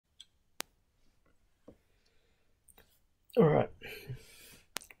Alright,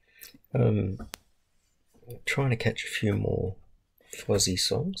 trying to catch a few more Fozzy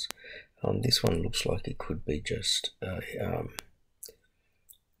songs. This one looks like it could be just the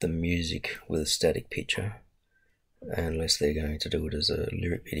music with a static picture, unless they're going to do it as a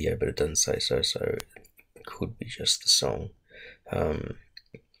lyric video, but it doesn't say so, so it could be just the song.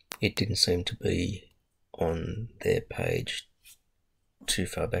 It didn't seem to be on their page too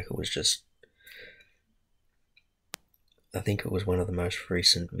far back. It was just, I think it was one of the most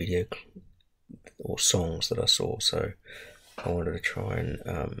recent video or songs that I saw, so I wanted to try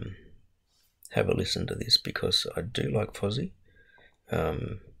and have a listen to this because I do like Fozzy,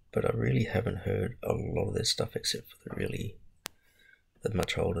 but I really haven't heard a lot of their stuff except for the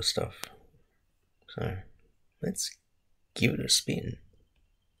much older stuff. So let's give it a spin.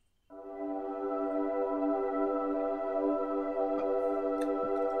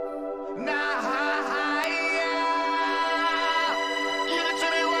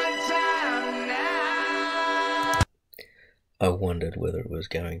 I wondered whether it was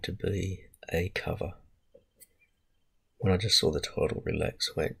going to be a cover. When I just saw the title, Relax,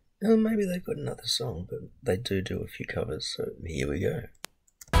 I went, oh, maybe they've got another song, but they do a few covers, so here we go.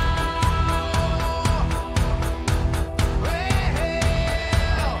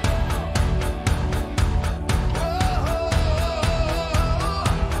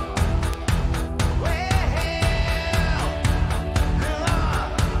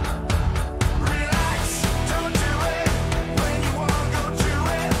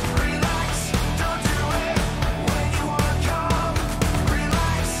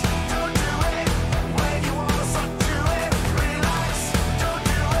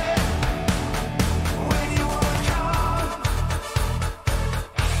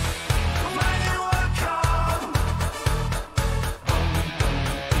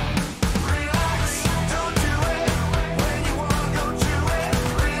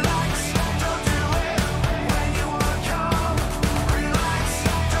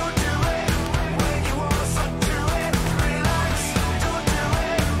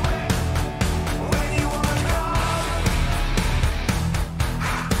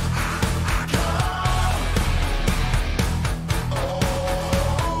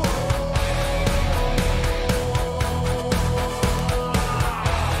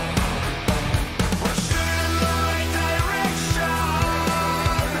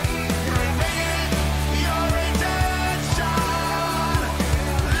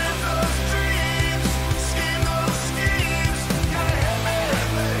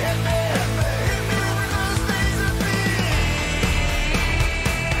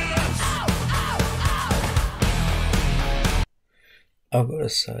 I've got to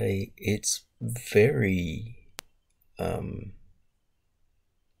say, it's very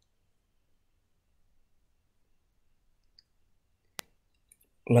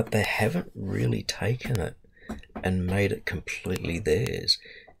like they haven't really taken it and made it completely theirs.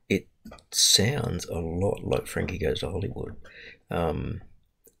 It sounds a lot like Frankie Goes to Hollywood. Like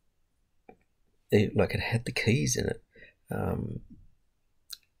it had the keys in it,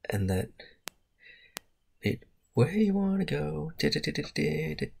 and that it, where you wanna go,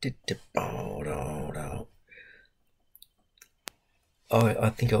 I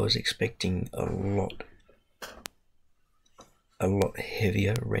think I was expecting a lot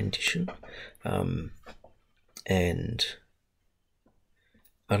heavier rendition, and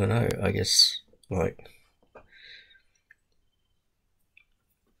I don't know, I guess like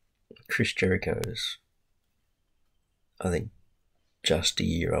Chris Jericho's, I think, just a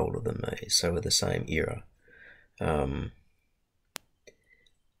year older than me, so we're the same era.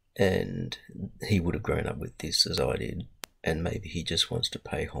 And he would have grown up with this as I did, and maybe he just wants to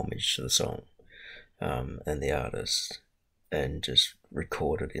pay homage to the song and the artist and just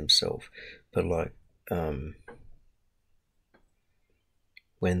record it himself. But like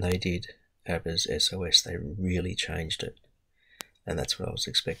when they did ABBA's SOS, they really changed it, and that's what I was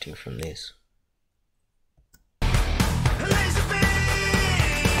expecting from this.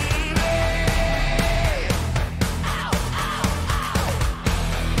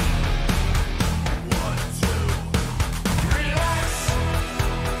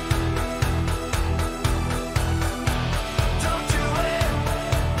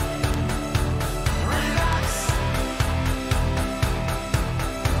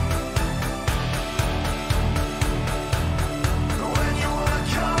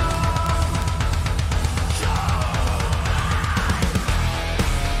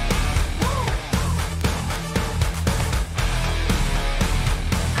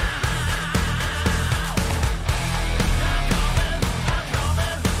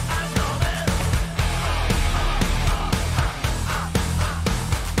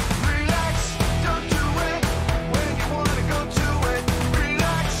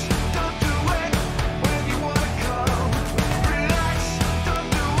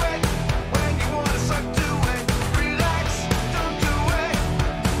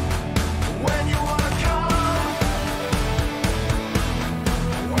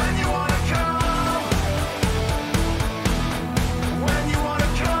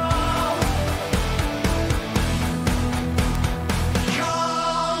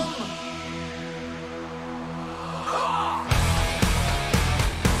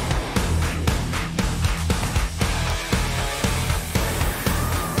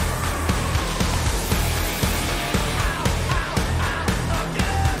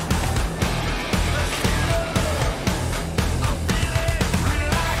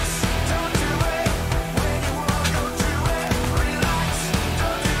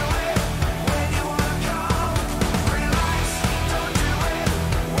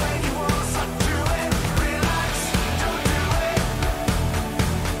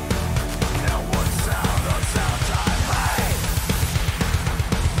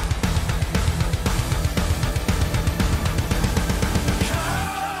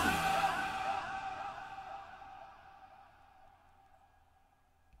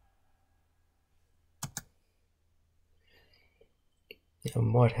 I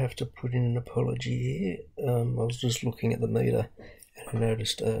might have to put in an apology here. I was just looking at the meter and I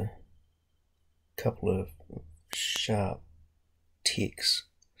noticed a couple of sharp ticks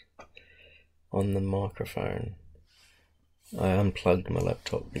on the microphone. I unplugged my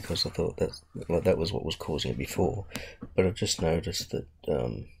laptop because I thought that was what was causing it before, but I've just noticed that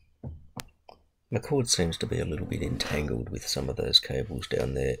my cord seems to be a little bit entangled with some of those cables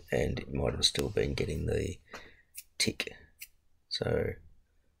down there, and it might have still been getting the tick. So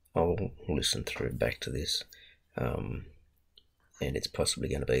I'll listen through back to this, and it's possibly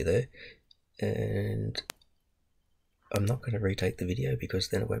going to be there. And I'm not going to retake the video because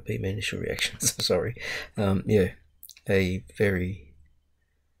then it won't be my initial reactions. Sorry. Yeah, a very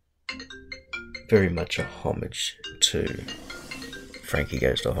much a homage to Frankie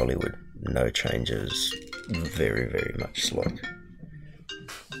Goes to Hollywood. No changes, very much like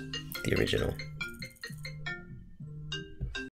the original.